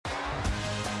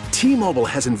T-Mobile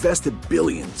has invested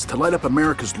billions to light up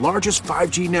America's largest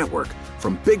 5G network,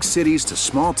 from big cities to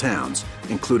small towns,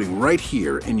 including right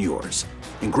here in yours.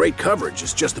 And great coverage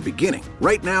is just the beginning.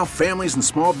 Right now, families and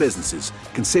small businesses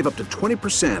can save up to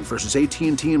 20% versus AT&T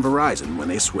and Verizon when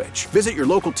they switch. Visit your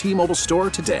local T-Mobile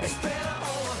store today.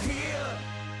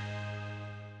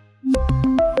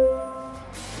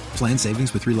 Plan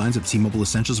savings with 3 lines of T-Mobile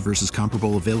Essentials versus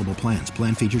comparable available plans.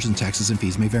 Plan features and taxes and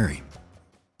fees may vary.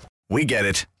 We get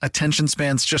it. Attention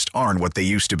spans just aren't what they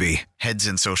used to be. Heads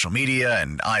in social media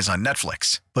and eyes on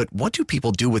Netflix. But what do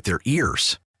people do with their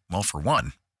ears? Well, for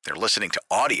one, they're listening to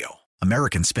audio.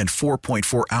 Americans spend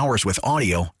 4.4 hours with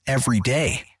audio every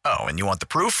day. Oh, and you want the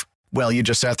proof? Well, you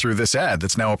just sat through this ad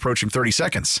that's now approaching 30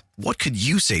 seconds. What could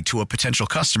you say to a potential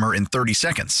customer in 30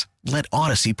 seconds? Let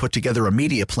Odyssey put together a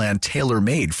media plan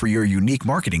tailor-made for your unique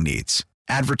marketing needs.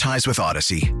 Advertise with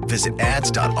Odyssey. Visit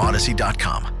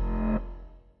ads.odyssey.com.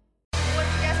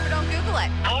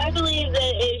 I believe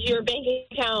that is your bank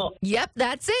account. Yep,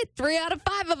 that's it. 3 out of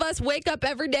 5 of us wake up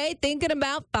every day thinking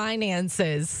about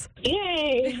finances.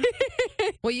 Yay.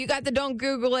 Well, you got the don't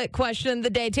Google it question of the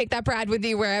day. Take that pride with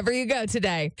you wherever you go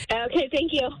today. Okay,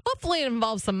 thank you. Hopefully it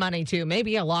involves some money, too.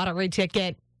 Maybe a lottery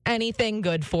ticket. Anything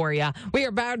good for you. We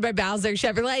are powered by Bowser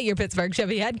Chevrolet, your Pittsburgh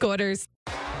Chevy headquarters.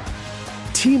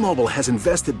 T-Mobile has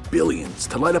invested billions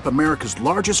to light up America's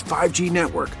largest 5G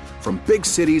network, from big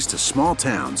cities to small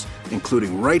towns,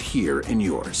 including right here in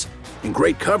yours. And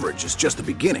great coverage is just the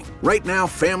beginning. Right now,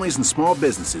 families and small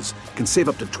businesses can save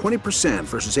up to 20%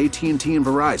 versus AT&T and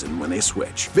Verizon when they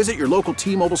switch. Visit your local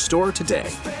T-Mobile store today.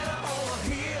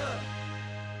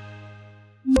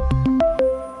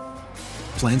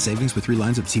 Plan savings with 3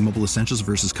 lines of T-Mobile Essentials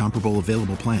versus comparable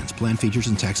available plans. Plan features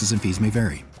and taxes and fees may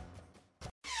vary.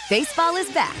 Baseball is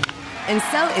back, and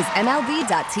so is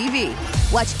MLB.tv.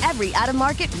 Watch every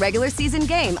out-of-market regular season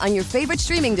game on your favorite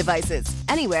streaming devices,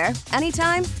 anywhere,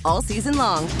 anytime, all season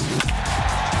long.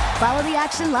 Follow the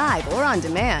action live or on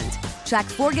demand. Track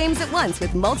 4 games at once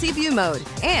with multi-view mode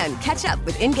and catch up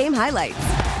with in-game highlights.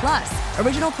 Plus,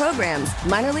 original programs,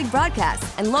 minor league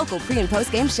broadcasts, and local pre- and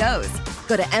post-game shows.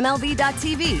 Go to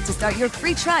MLB.tv to start your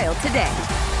free trial today.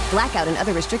 Blackout and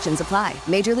other restrictions apply.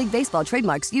 Major League Baseball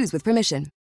trademarks used with permission.